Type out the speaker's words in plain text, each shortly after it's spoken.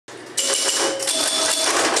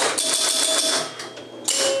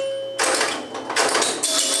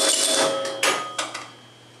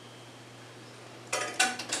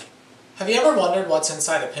you ever wondered what's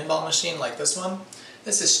inside a pinball machine like this one?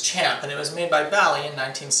 This is Champ, and it was made by Bally in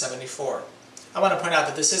 1974. I want to point out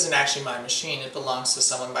that this isn't actually my machine. It belongs to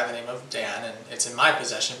someone by the name of Dan, and it's in my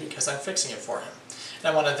possession because I'm fixing it for him. And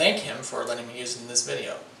I want to thank him for letting me use it in this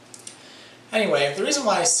video. Anyway, the reason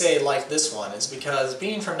why I say like this one is because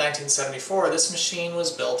being from 1974, this machine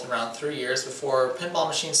was built around 3 years before pinball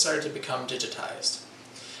machines started to become digitized.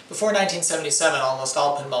 Before 1977, almost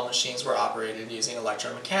all pinball machines were operated using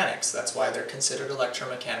electromechanics. That's why they're considered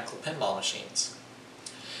electromechanical pinball machines.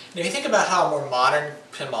 And if you think about how a more modern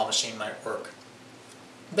pinball machine might work,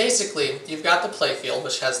 basically, you've got the playfield,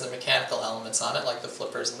 which has the mechanical elements on it, like the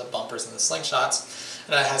flippers and the bumpers and the slingshots,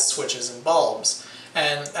 and it has switches and bulbs.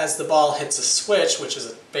 And as the ball hits a switch, which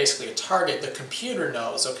is basically a target, the computer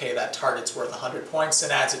knows, okay, that target's worth 100 points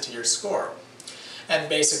and adds it to your score. And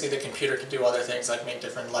basically the computer can do other things like make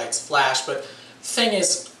different lights flash, but the thing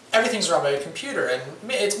is, everything's run by a computer, and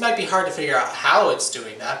it might be hard to figure out how it's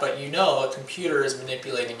doing that, but you know a computer is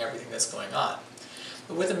manipulating everything that's going on.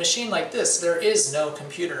 But with a machine like this, there is no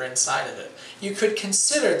computer inside of it. You could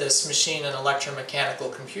consider this machine an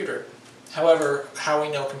electromechanical computer. However, how we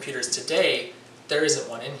know computers today, there isn't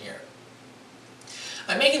one in here.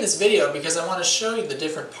 I'm making this video because I want to show you the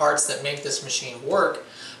different parts that make this machine work,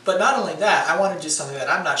 but not only that, I want to do something that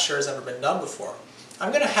I'm not sure has ever been done before.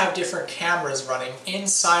 I'm going to have different cameras running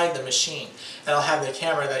inside the machine, and I'll have the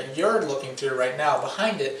camera that you're looking through right now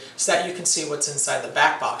behind it so that you can see what's inside the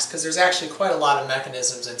back box, because there's actually quite a lot of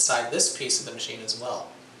mechanisms inside this piece of the machine as well.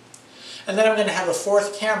 And then I'm going to have a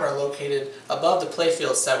fourth camera located above the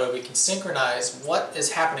playfield so that way we can synchronize what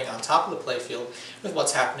is happening on top of the playfield with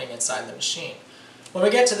what's happening inside the machine. When we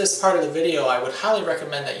get to this part of the video, I would highly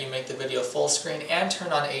recommend that you make the video full screen and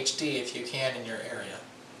turn on HD if you can in your area.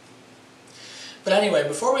 But anyway,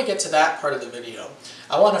 before we get to that part of the video,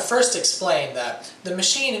 I want to first explain that the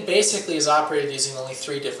machine basically is operated using only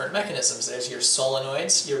 3 different mechanisms. There's your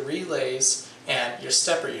solenoids, your relays, and your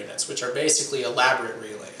stepper units, which are basically elaborate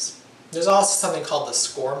relays. There's also something called the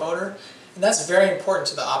score motor, and that's very important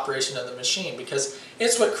to the operation of the machine because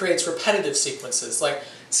it's what creates repetitive sequences. Like,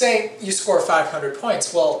 say you score 500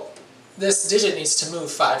 points, well, this digit needs to move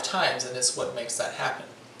 5 times, and it's what makes that happen.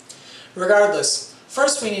 Regardless,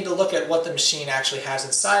 first we need to look at what the machine actually has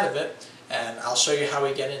inside of it, and I'll show you how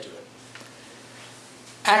we get into it.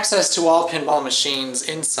 Access to all pinball machines'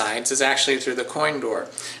 insides is actually through the coin door.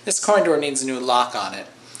 This coin door needs a new lock on it.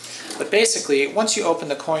 But basically, once you open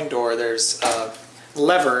the coin door, there's a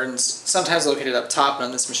lever, and sometimes located up top, and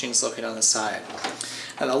on this machine it's located on the side.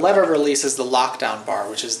 And the lever releases the lockdown bar,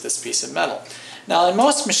 which is this piece of metal. Now in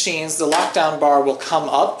most machines, the lockdown bar will come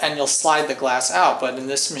up and you'll slide the glass out, but in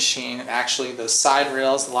this machine, actually the side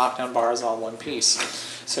rails, the lockdown bar is all one piece.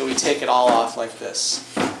 So we take it all off like this.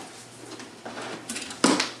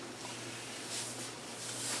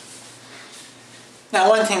 Now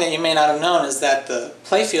one thing that you may not have known is that the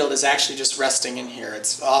playfield is actually just resting in here.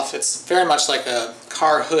 It's off. It's very much like a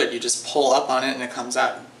car hood. You just pull up on it and it comes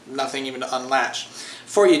out. Nothing even to unlatch.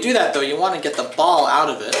 Before you do that though, you want to get the ball out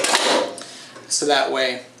of it so that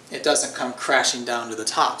way it doesn't come crashing down to the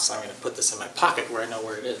top. So I'm going to put this in my pocket where I know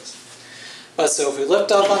where it is. But so if we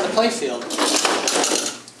lift up on the playfield,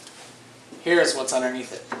 here's what's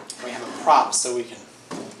underneath it. We have a prop so we can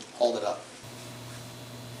hold it up.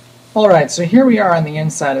 Alright, so here we are on the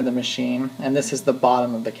inside of the machine, and this is the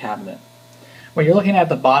bottom of the cabinet. What you're looking at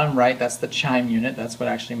the bottom right, that's the chime unit, that's what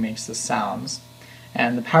actually makes the sounds.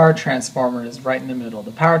 And the power transformer is right in the middle.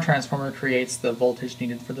 The power transformer creates the voltage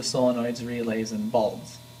needed for the solenoids, relays, and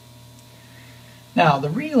bulbs. Now, the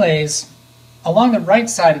relays, along the right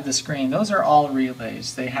side of the screen, those are all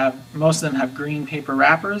relays. Most of them have green paper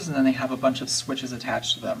wrappers, and then they have a bunch of switches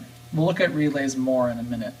attached to them. We'll look at relays more in a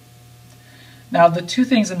minute. Now the 2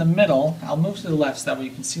 things in the middle, I'll move to the left so that way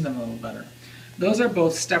you can see them a little better. Those are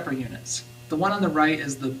both stepper units. The one on the right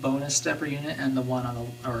is the bonus stepper unit, and the one on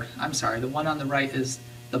the right is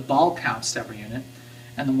the ball count stepper unit,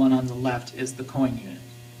 and the one on the left is the coin unit.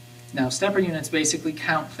 Now stepper units basically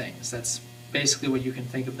count things. That's basically what you can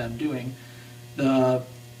think of them doing. The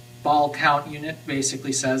ball count unit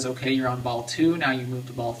basically says, okay, you're on ball 2, now you move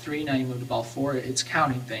to ball 3, now you move to ball 4. It's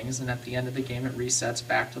counting things, and at the end of the game it resets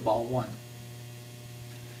back to ball 1.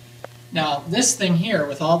 Now this thing here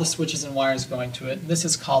with all the switches and wires going to it, this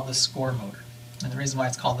is called the score motor. And the reason why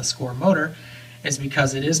it's called the score motor is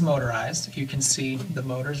because it is motorized. You can see the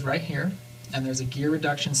motors right here, and there's a gear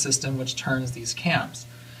reduction system which turns these cams.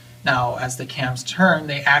 Now as the cams turn,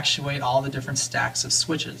 they actuate all the different stacks of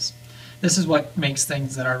switches. This is what makes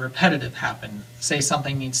things that are repetitive happen. Say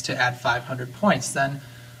something needs to add 500 points, then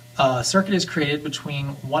a circuit is created between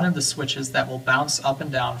one of the switches that will bounce up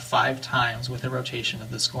and down 5 times with a rotation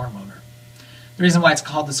of the score motor. The reason why it's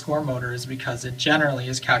called the score motor is because it generally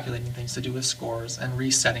is calculating things to do with scores and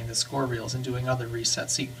resetting the score reels and doing other reset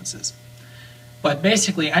sequences. But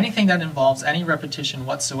basically anything that involves any repetition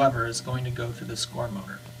whatsoever is going to go through the score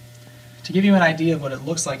motor. To give you an idea of what it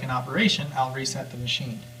looks like in operation, I'll reset the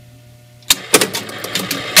machine.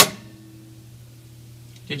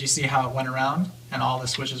 Did you see how it went around and all the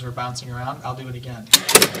switches were bouncing around? I'll do it again.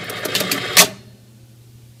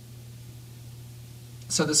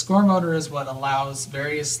 So the score motor is what allows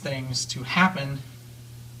various things to happen.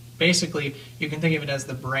 Basically, you can think of it as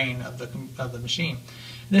the brain of the machine.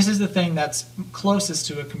 This is the thing that's closest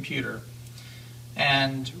to a computer.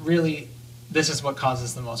 And really, this is what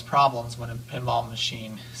causes the most problems when a pinball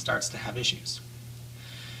machine starts to have issues.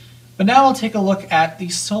 But now we'll take a look at the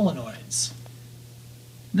solenoids.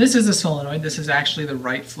 This is a solenoid. This is actually the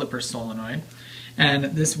right flipper solenoid. And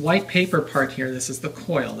this white paper part here, this is the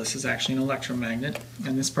coil. This is actually an electromagnet.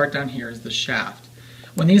 And this part down here is the shaft.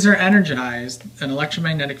 When these are energized, an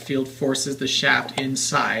electromagnetic field forces the shaft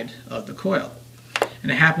inside of the coil.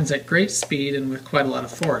 And it happens at great speed and with quite a lot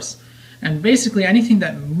of force. And basically anything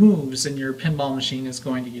that moves in your pinball machine is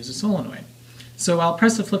going to use a solenoid. So I'll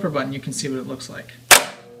press the flipper button, you can see what it looks like.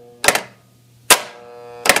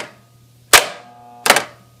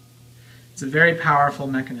 It's a very powerful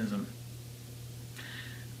mechanism.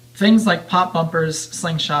 Things like pop bumpers,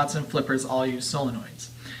 slingshots, and flippers all use solenoids.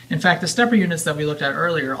 In fact, the stepper units that we looked at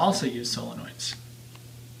earlier also use solenoids.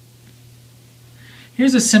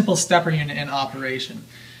 Here's a simple stepper unit in operation.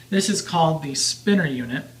 This is called the spinner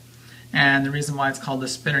unit, and the reason why it's called the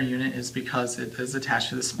spinner unit is because it is attached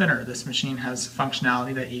to the spinner. This machine has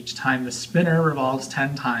functionality that each time the spinner revolves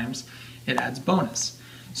 10 times, it adds bonus.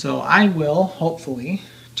 So I will, hopefully,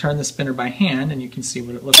 turn the spinner by hand and you can see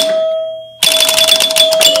what it looks like.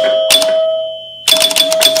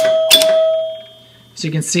 So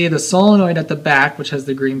you can see the solenoid at the back, which has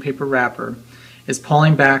the green paper wrapper, is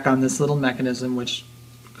pulling back on this little mechanism which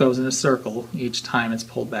goes in a circle each time it's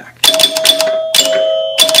pulled back.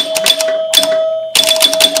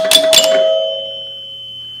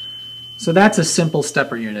 So that's a simple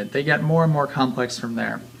stepper unit. They get more and more complex from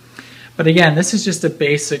there. But again, this is just a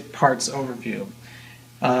basic parts overview.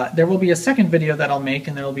 There will be a second video that I'll make,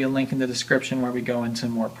 and there will be a link in the description where we go into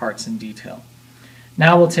more parts in detail.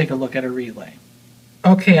 Now we'll take a look at a relay.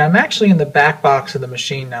 Okay, I'm actually in the back box of the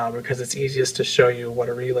machine now because it's easiest to show you what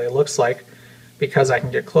a relay looks like because I can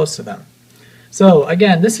get close to them. So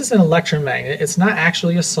again, this is an electromagnet. It's not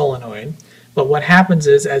actually a solenoid, but what happens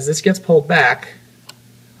is as this gets pulled back,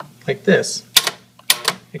 like this,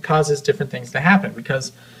 it causes different things to happen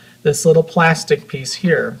because this little plastic piece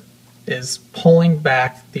here is pulling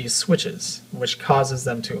back these switches, which causes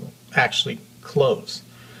them to actually close.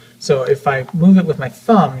 So if I move it with my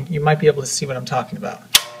thumb, you might be able to see what I'm talking about.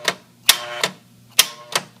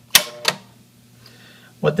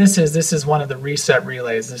 What this is one of the reset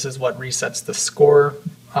relays. This is what resets the score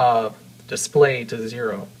display to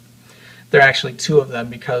 0. There are actually 2 of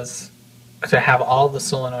them because to have all the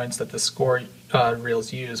solenoids that the score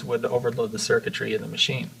reels use would overload the circuitry in the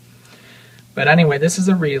machine. But anyway, this is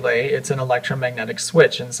a relay. It's an electromagnetic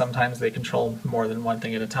switch, and sometimes they control more than one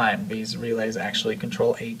thing at a time. These relays actually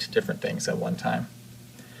control 8 different things at one time.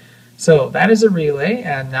 So that is a relay,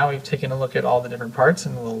 and now we've taken a look at all the different parts,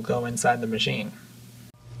 and we'll go inside the machine.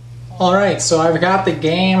 Alright, so I've got the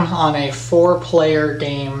game on a 4-player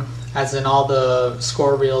game, as in all the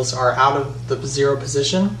score reels are out of the 0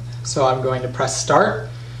 position. So I'm going to press start,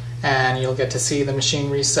 and you'll get to see the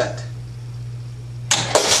machine reset.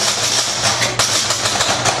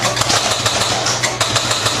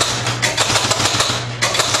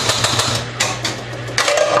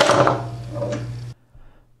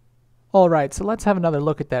 Alright, so let's have another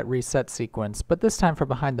look at that reset sequence, but this time from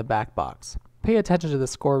behind the back box. Pay attention to the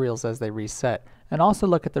score reels as they reset, and also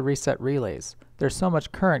look at the reset relays. There's so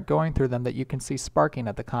much current going through them that you can see sparking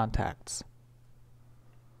at the contacts.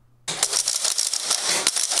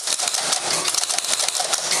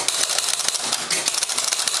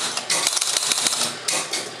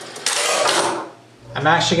 I'm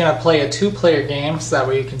actually going to play a 2-player game so that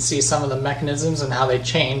way you can see some of the mechanisms and how they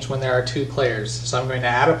change when there are 2 players. So I'm going to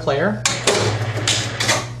add a player,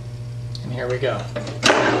 and here we go.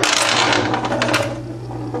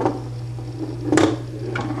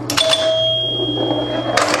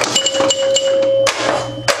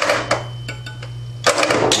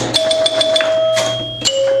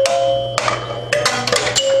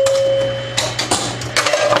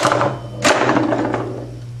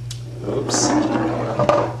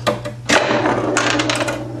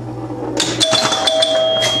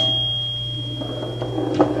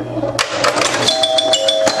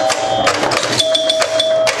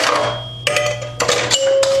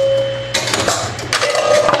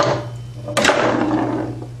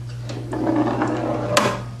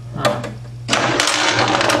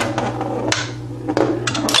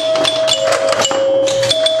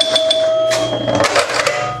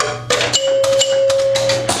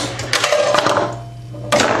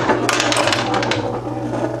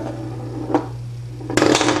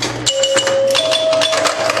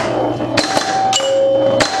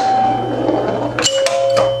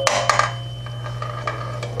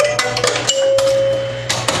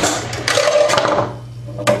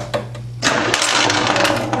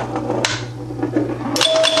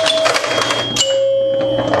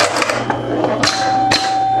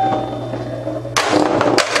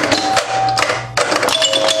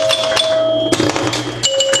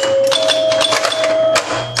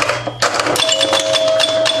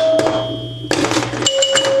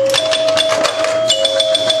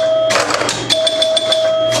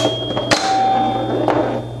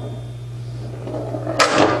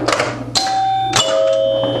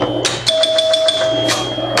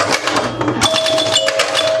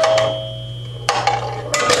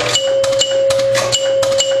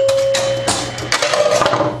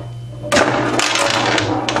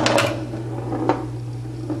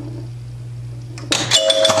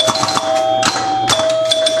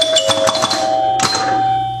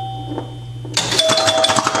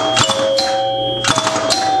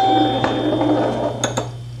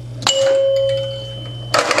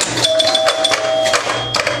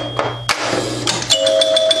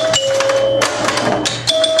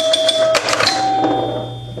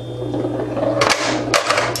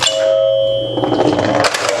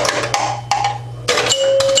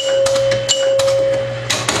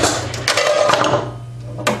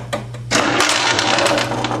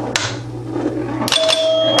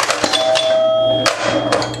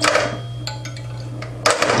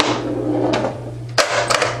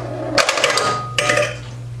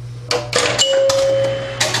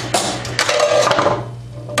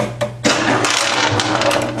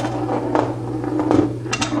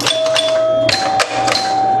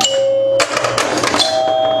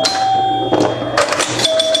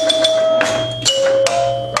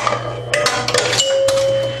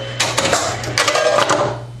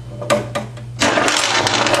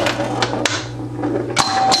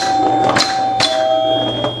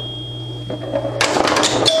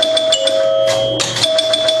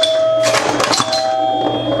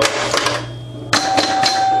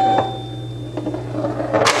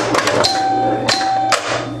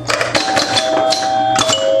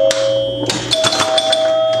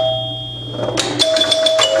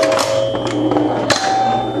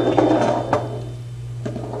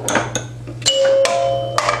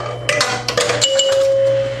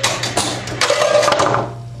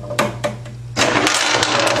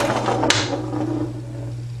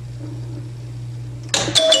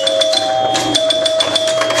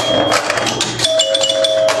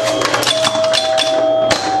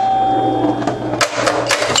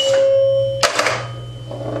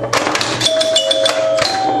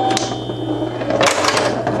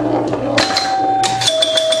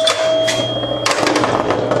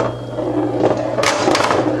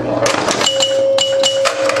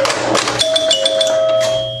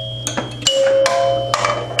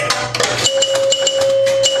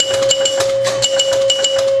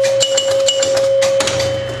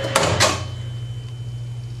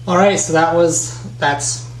 Alright, so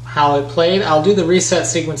that's how it played. I'll do the reset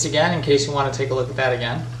sequence again in case you want to take a look at that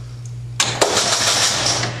again.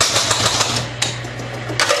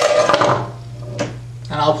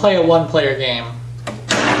 And I'll play a one-player game.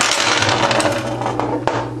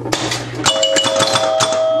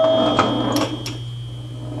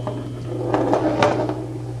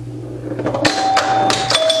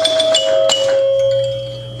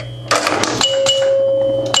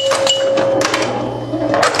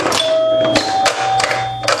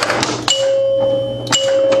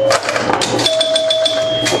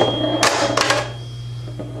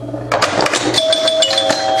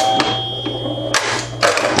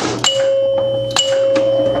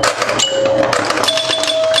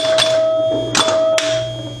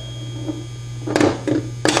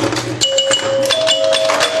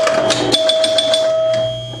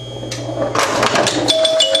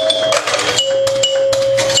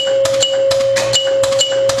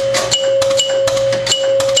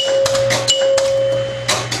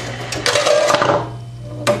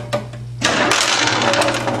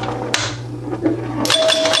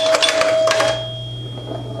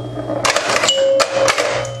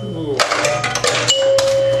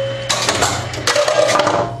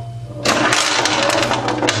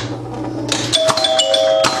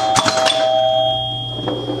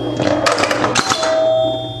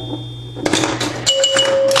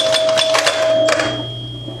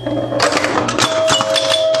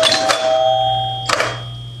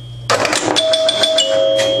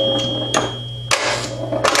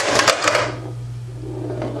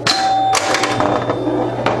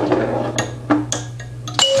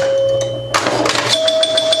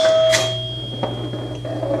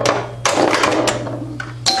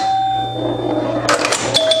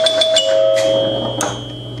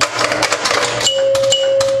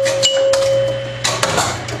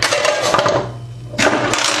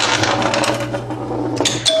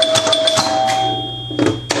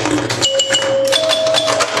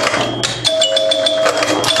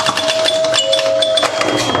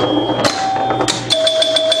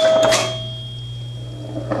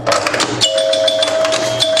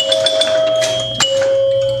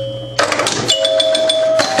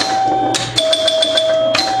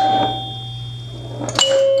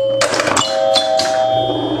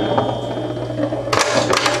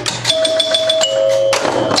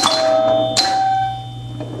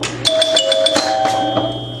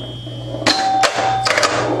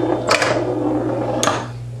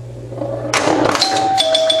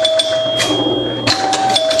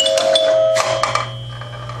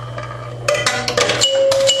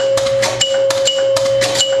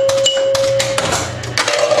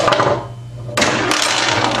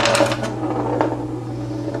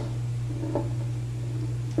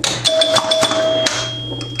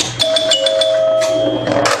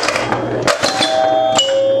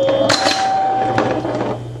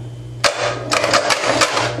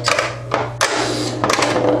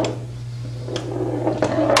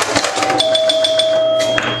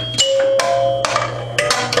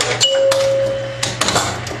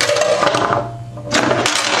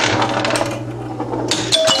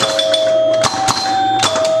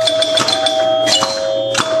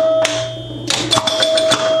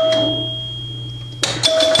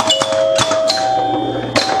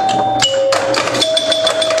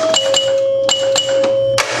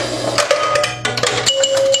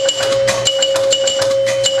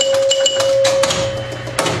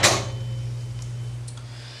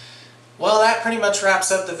 Pretty much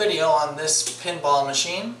wraps up the video on this pinball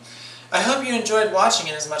machine. I hope you enjoyed watching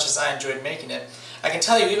it as much as I enjoyed making it. I can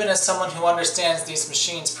tell you, even as someone who understands these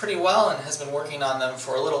machines pretty well and has been working on them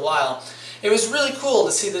for a little while, it was really cool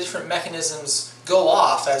to see the different mechanisms go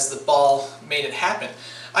off as the ball made it happen.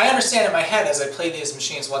 I understand in my head as I play these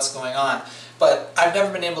machines what's going on, but I've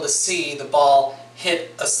never been able to see the ball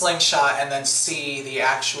hit a slingshot and then see the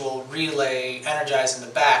actual relay energize in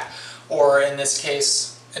the back, or in this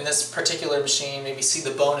case, in this particular machine, maybe see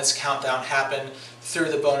the bonus countdown happen through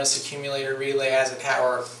the bonus accumulator relay as it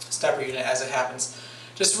or stepper unit as it happens.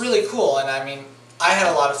 Just really cool, and I mean, I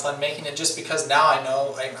had a lot of fun making it just because now I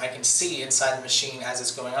know I can see inside the machine as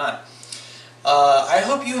it's going on. I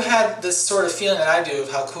hope you had this sort of feeling that I do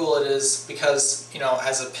of how cool it is, because, you know,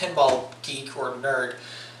 as a pinball geek or nerd,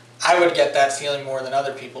 I would get that feeling more than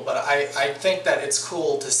other people, but I think that it's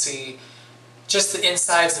cool to see just the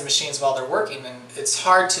insides of machines while they're working, and it's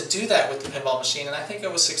hard to do that with the pinball machine, and I think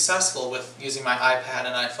it was successful with using my iPad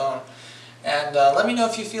and iPhone. And let me know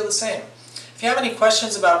if you feel the same. If you have any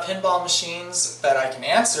questions about pinball machines that I can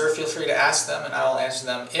answer, feel free to ask them, and I will answer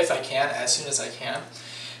them if I can, as soon as I can.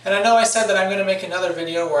 And I know I said that I'm going to make another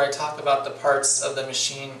video where I talk about the parts of the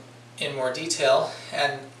machine in more detail,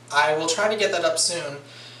 and I will try to get that up soon.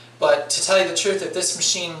 But to tell you the truth, if this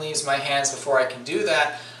machine leaves my hands before I can do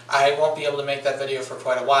that, I won't be able to make that video for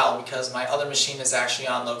quite a while, because my other machine is actually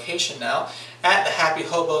on location now at the Happy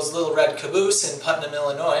Hobo's Little Red Caboose in Putnam,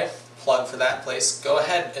 Illinois. Plug for that place. Go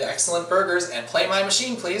ahead, excellent burgers, and play my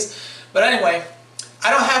machine, please. But anyway, I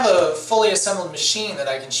don't have a fully assembled machine that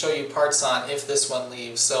I can show you parts on if this one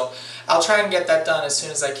leaves, so I'll try and get that done as soon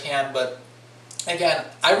as I can. But again,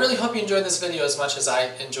 I really hope you enjoyed this video as much as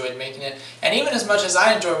I enjoyed making it, and even as much as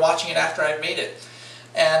I enjoy watching it after I've made it.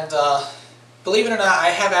 And believe it or not, I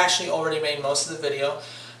have actually already made most of the video.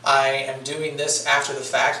 I am doing this after the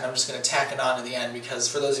fact, and I'm just going to tack it on to the end, because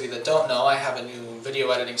for those of you that don't know, I have a new video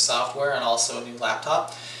editing software and also a new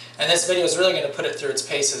laptop. And this video is really going to put it through its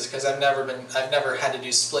paces, because I've never had to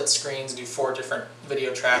do split screens, do 4 different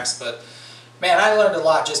video tracks. But man, I learned a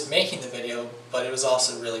lot just making the video, but it was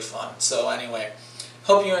also really fun. So anyway,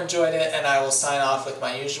 hope you enjoyed it, and I will sign off with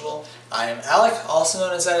my usual. I am Alec, also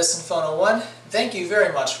known as Edison Phone 01. Thank you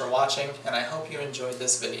very much for watching, and I hope you enjoyed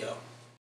this video.